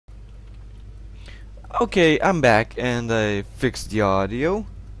Okay, I'm back and I fixed the audio.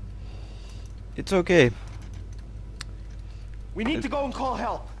 It's okay. We need to go and call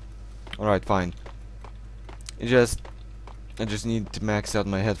help. Alright, fine. I just need to max out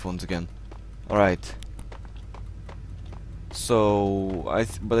my headphones again. Alright. So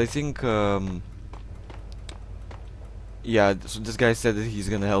but I think yeah, so this guy said that he's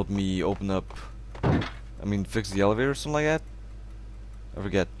gonna help me open up, I mean fix the elevator or something like that. I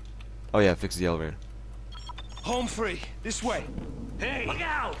forget. Oh yeah, fix the elevator. Home free. This way. Hey, look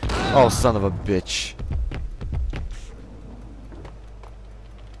out! Oh, son of a bitch.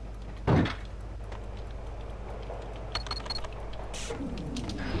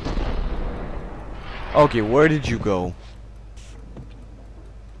 Okay, where did you go?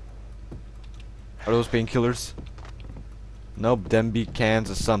 Are those painkillers? Nope, them be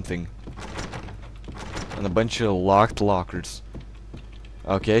cans or something. And a bunch of locked lockers.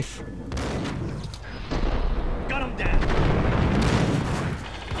 Okay. Got him down.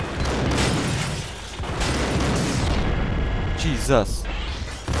 Jesus.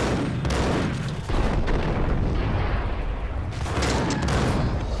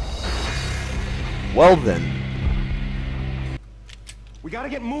 Well then. We gotta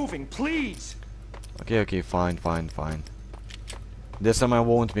get moving, please. Okay, fine. This time I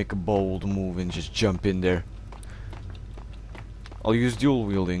won't make a bold move and just jump in there. I'll use dual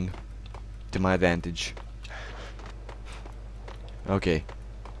wielding to my advantage. Okay.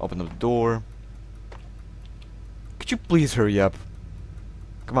 Open up the door. Could you please hurry up?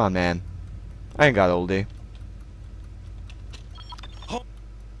 Come on, man. I ain't got all day.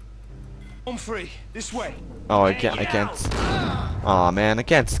 Home free. This way. Oh, I can't. Aw, man, I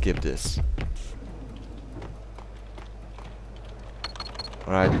can't skip this.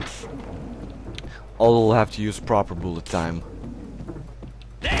 Alright. I'll have to use proper bullet time.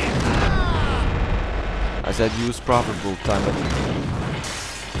 I said use proper bullet time, but...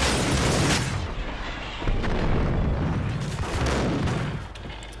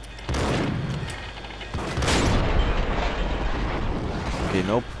 Okay,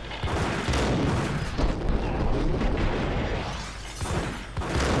 nope.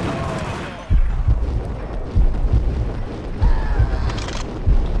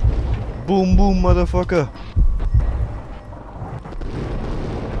 Boom boom, motherfucker.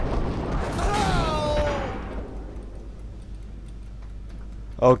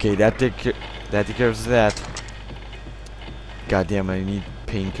 Okay, that take care of that. God damn, I need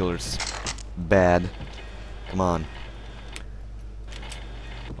painkillers. Bad. Come on.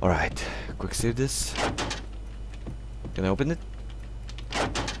 Alright, quick save this. Can I open it?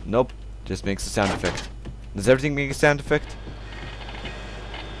 Nope, just makes a sound effect. Does everything make a sound effect?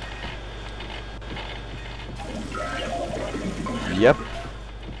 Yep.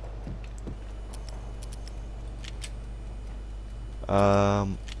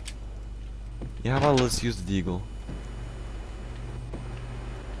 Yeah, how about let's use the deagle.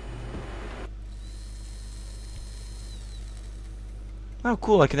 Oh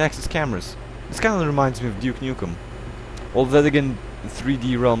cool, I can access cameras. This kind of reminds me of Duke Nukem. Although then again,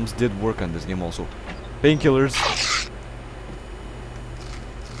 3D realms did work on this game also. Painkillers.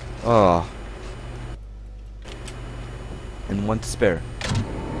 Ah. And one to spare.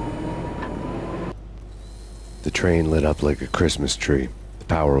 The train lit up like a Christmas tree. The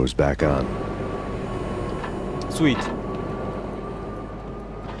power was back on. Sweet.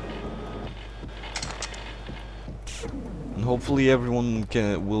 And hopefully everyone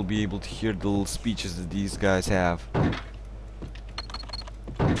will be able to hear the little speeches that these guys have.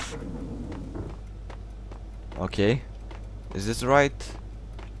 Okay. Is this the right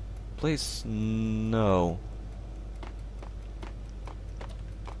place? No.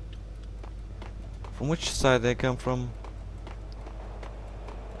 From which side they come from?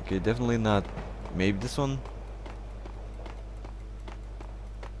 Okay, definitely not. Maybe this one?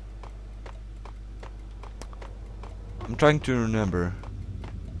 I'm trying to remember.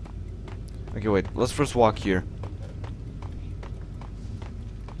 Okay, wait. Let's first walk here.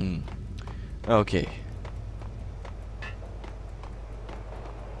 Okay.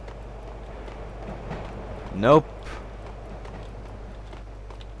 Nope.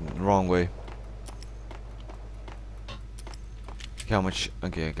 Wrong way. How much?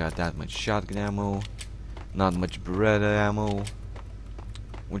 Okay, I got that much shotgun ammo. Not much Beretta ammo.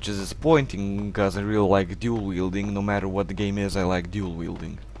 Which is disappointing because I really like dual wielding. No matter what the game is, I like dual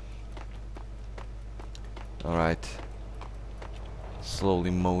wielding. Alright. Slowly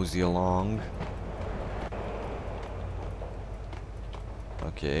mosey along.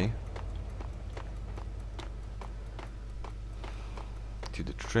 Okay. To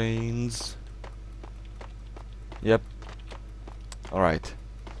the trains. Yep. Alright.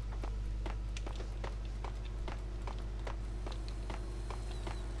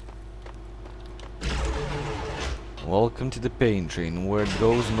 Welcome to the Payne train. Where it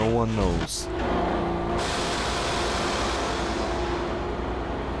goes, no one knows.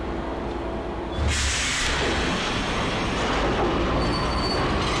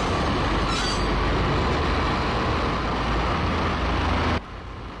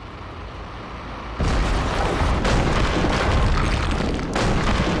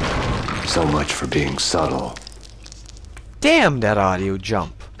 So much for being subtle. Damn that audio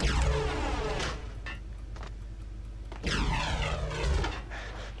jump.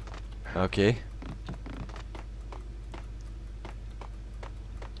 Okay.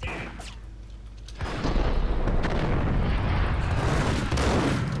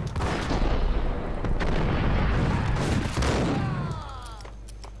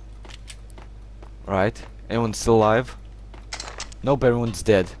 Right. Anyone still alive? Nope, everyone's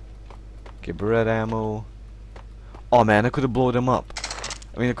dead. Okay, Beretta ammo. Oh man, I could have blown them up.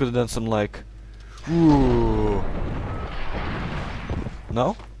 I mean, I could have done some like... Ooh.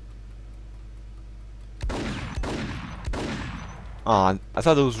 No? Ah, I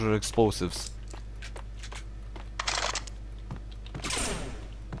thought those were explosives.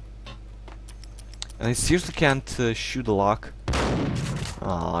 And I seriously can't shoot the lock.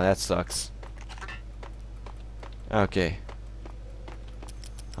 Aw, that sucks. Okay.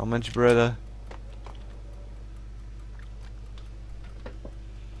 How much, Beretta?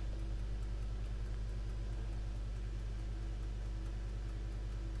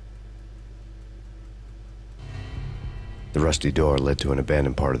 The rusty door led to an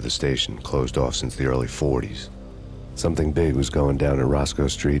abandoned part of the station, closed off since the early 40s. Something big was going down at Roscoe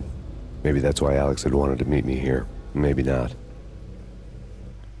Street. Maybe that's why Alex had wanted to meet me here. Maybe not.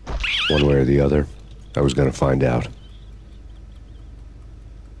 One way or the other, I was gonna find out.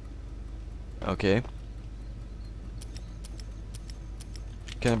 Okay.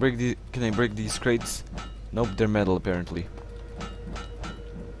 Can I break these crates? Nope, they're metal apparently.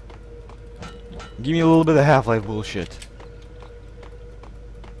 Give me a little bit of Half-Life bullshit.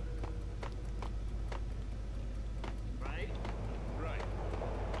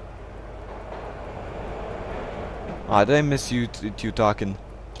 Ah, did I miss you talking?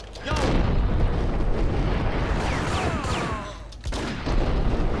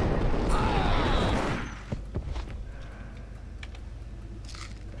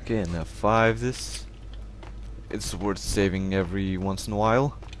 Okay, and F5 this. It's worth saving every once in a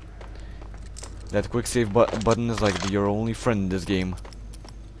while. That quick save button is like your only friend in this game.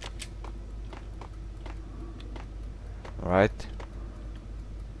 Alright.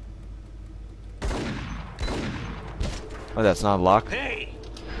 Oh, that's not locked. Hey!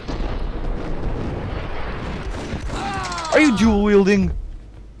 Are you dual wielding?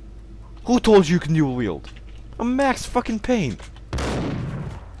 Who told you can dual wield? I'm Max fucking Payne.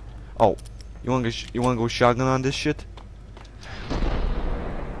 Oh, you wanna go shotgun on this shit?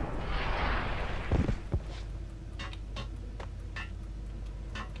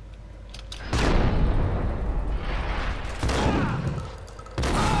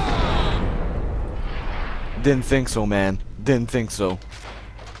 Didn't think so, man. Didn't think so.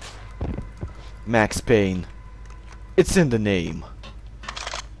 Max Payne. It's in the name.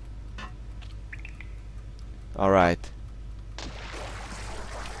 Alright.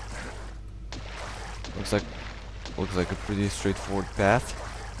 Looks like a pretty straightforward path.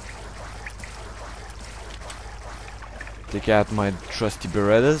 Take out my trusty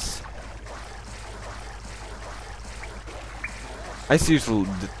Berettas. I seriously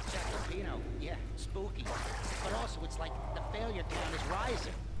Yeah, spooky. But also, it's like the failure count is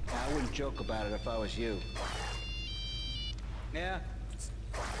rising. I wouldn't joke about it if I was you. Yeah?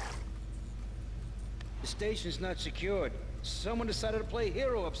 The station's not secured. Someone decided to play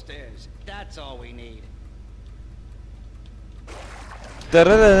hero upstairs. That's all we need. da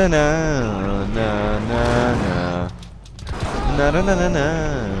da da na na na na na na na na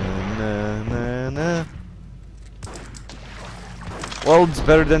na na na. Well, it's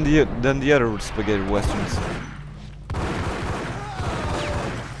better than the other spaghetti westerns.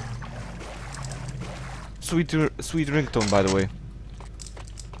 Sweet ringtone, by the way.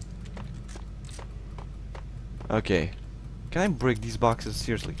 Okay, can I break these boxes?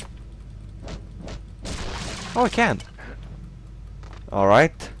 Seriously? Oh, I can. All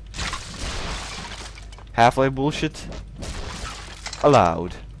right. Half-Life bullshit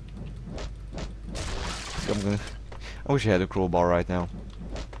allowed. So I wish I had a crowbar right now.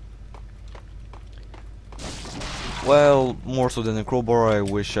 Well, more so than a crowbar, I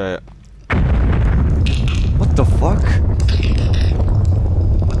wish I... What the fuck?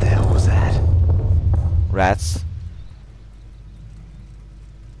 What the hell was that? Rats.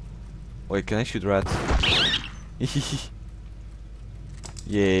 Wait, can I shoot rats?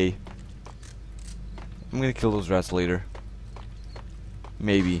 Yay. I'm gonna kill those rats later.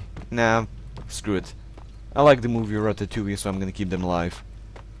 Maybe. Nah, screw it. I like the movie Ratatouille, so I'm gonna keep them alive.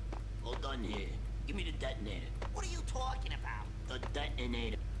 All done here. Give me the detonator. What are you talking about? The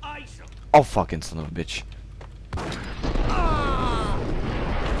detonator. Ice 'em. Oh, fucking son of a bitch.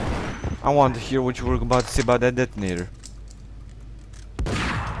 I wanted to hear what you were about to say about that detonator.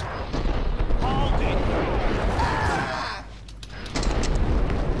 Hold it.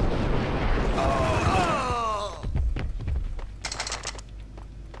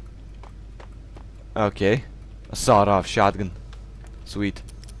 Okay. A sawed-off shotgun. Sweet.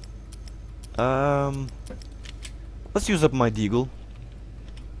 Let's use up my deagle.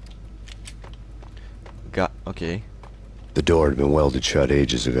 Okay. The door had been welded shut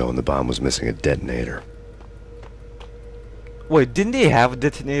ages ago and the bomb was missing a detonator. Wait, didn't they have a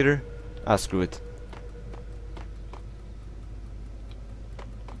detonator? Ah, screw it.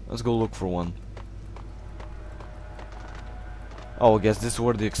 Let's go look for one. Oh, I guess this is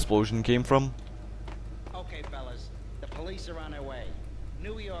where the explosion came from. Okay, fellas. The police are on their way.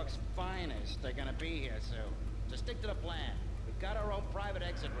 New York's finest are gonna be here soon. So stick to the plan. We've got our own private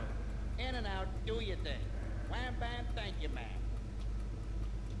exit route. In and out, do your thing. Wham bam, thank you, man.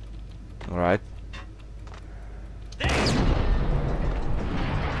 Alright.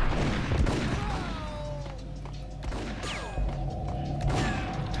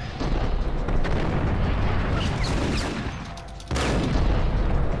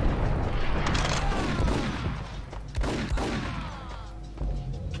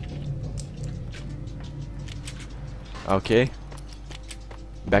 Okay.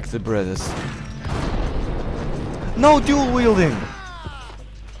 Back to the Bredas. No dual wielding!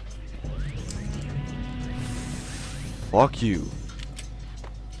 Fuck you.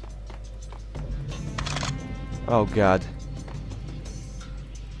 Oh god.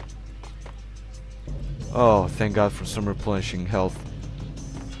 Oh, thank god for some replenishing health.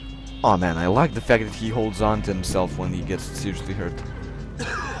 Oh man, I like the fact that he holds on to himself when he gets seriously hurt.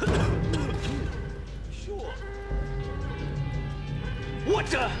 Sure. What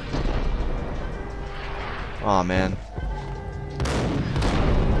the? Oh man.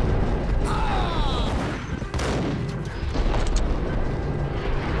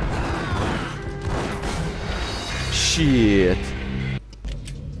 Shit.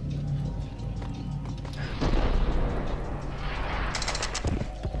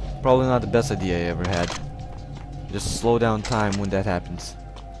 Probably not the best idea I ever had. Just slow down time when that happens.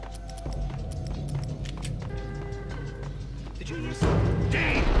 Did you hear something?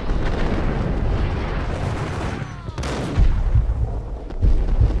 Damn!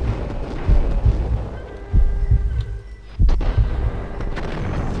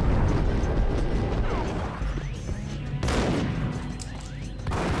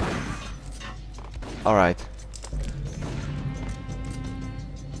 All right.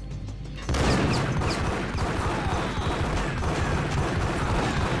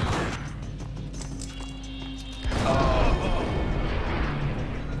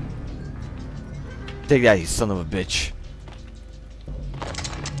 Take that, you son of a bitch.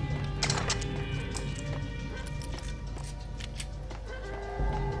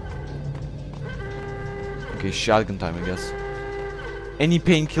 Okay, shotgun time, I guess. Any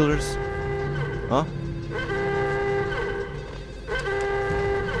painkillers? Huh?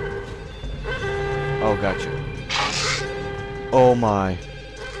 Oh, gotcha. Oh my.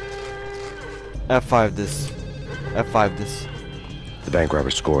 F5 this. F5 this. The bank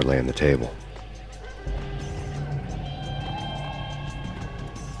robber's score lay on the table.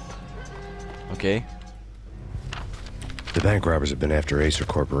 Okay. The bank robbers have been after Acer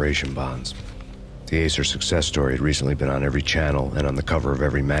Corporation bonds. The Acer success story had recently been on every channel and on the cover of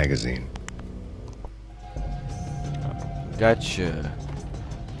every magazine. Gotcha.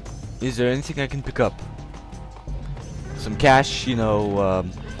 Is there anything I can pick up? Some cash, you know,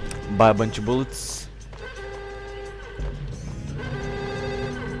 buy a bunch of bullets.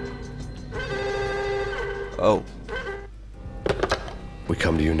 Oh. We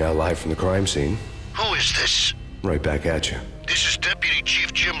come to you now live from the crime scene. Who is this? Right back at you. This is Deputy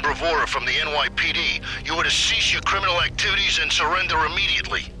Chief Jim Bravura from the NYPD. You are to cease your criminal activities and surrender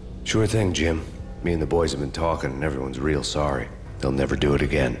immediately. Sure thing, Jim. Me and the boys have been talking and everyone's real sorry. They'll never do it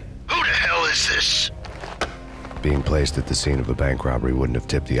again. Who the hell is this? Being placed at the scene of a bank robbery wouldn't have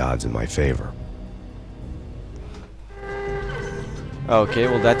tipped the odds in my favor. Okay,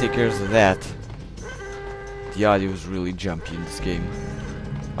 well that takes care of that. The audio is really jumpy in this game.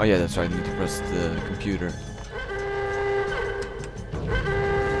 Oh yeah, that's right, I need to press the computer.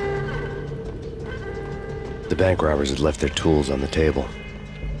 The bank robbers had left their tools on the table.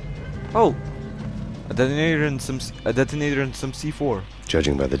 Oh! A detonator and some C4.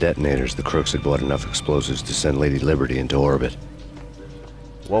 Judging by the detonators, the crooks had bought enough explosives to send Lady Liberty into orbit.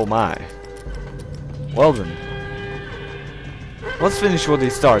 Whoa my. Well then. Let's finish what they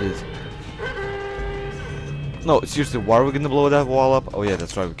started. No, seriously, why are we gonna blow that wall up? Oh yeah,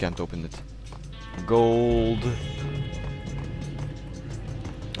 that's right, we can't open it. Gold.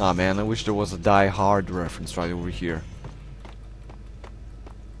 Ah man, I wish there was a Die Hard reference right over here.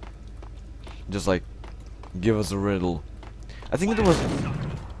 Just like, give us a riddle. I think it was...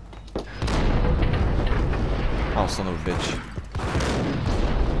 Oh, son of a bitch.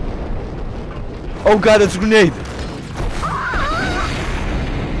 Oh god, it's a grenade!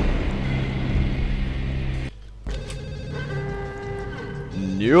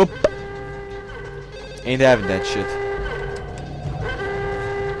 Nope. Ain't having that shit.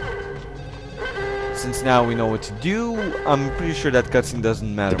 Since now we know what to do, I'm pretty sure that cutscene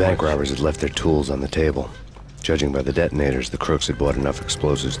doesn't matter The bank much. robbers had left their tools on the table. Judging by the detonators, the crooks had bought enough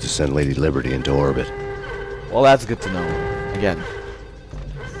explosives to send Lady Liberty into orbit. Well, that's good to know. Again.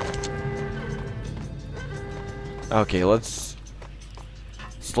 Okay, let's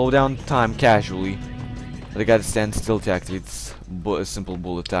slow down time casually. But I gotta stand still to activate this simple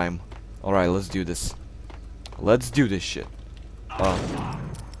bullet time. Alright, let's do this. Let's do this shit.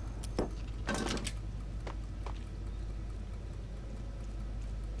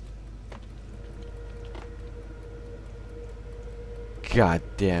 God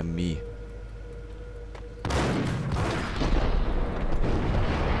damn me.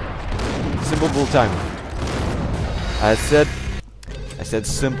 Simple bullet time. I said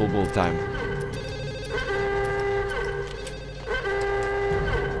simple bullet time.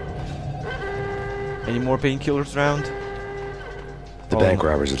 Any more painkillers around? The bank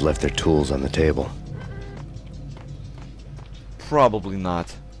robbers had left their tools on the table. Probably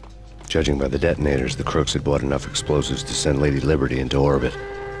not. Judging by the detonators, the crooks had bought enough explosives to send Lady Liberty into orbit.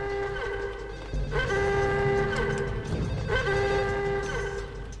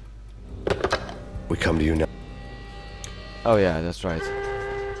 We come to you now. Oh yeah, that's right.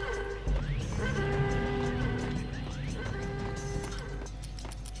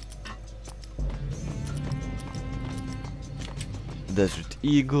 Desert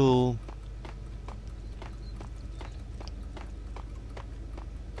Eagle.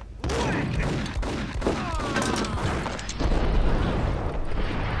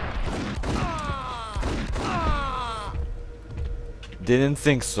 Didn't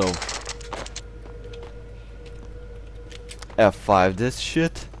think so. F5 this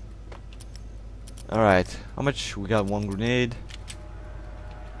shit. Alright, how much? We got one grenade.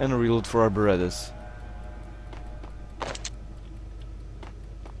 And a reload for our Berettas.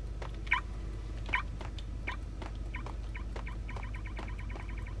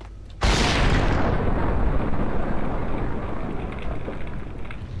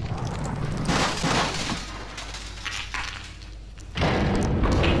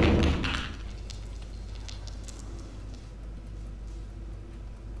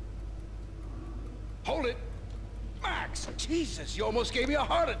 Hold it! Max! Jesus, you almost gave me a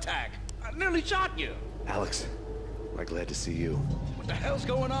heart attack! I nearly shot you! Alex, I'm glad to see you. What the hell's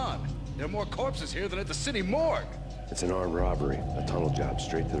going on? There are more corpses here than at the city morgue! It's an armed robbery, a tunnel job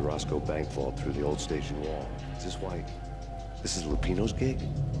straight to the Roscoe Bank vault through the old station wall. Is this why? This is Lupino's gig?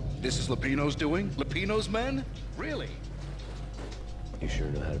 This is Lupino's doing? Lupino's men? Really? You sure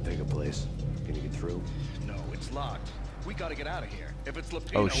know how to pick a place? Can you get through? No, it's locked. We gotta get out of here. If it's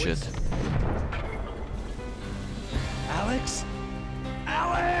Lupino, Oh shit. Alex?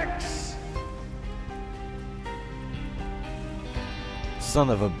 Alex! Son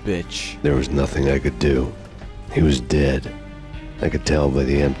of a bitch. There was nothing I could do. He was dead. I could tell by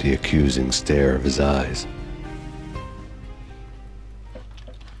the empty, accusing stare of his eyes.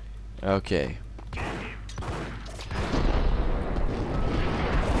 Okay.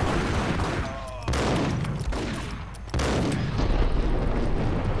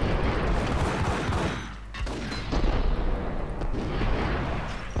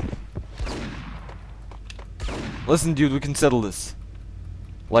 Listen, dude, we can settle this.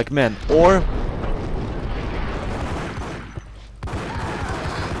 Like men. Or...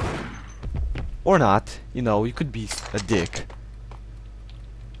 or not. You know, you could be a dick.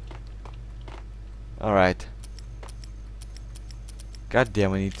 Alright. God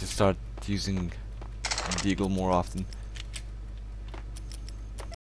damn, I need to start using Deagle more often.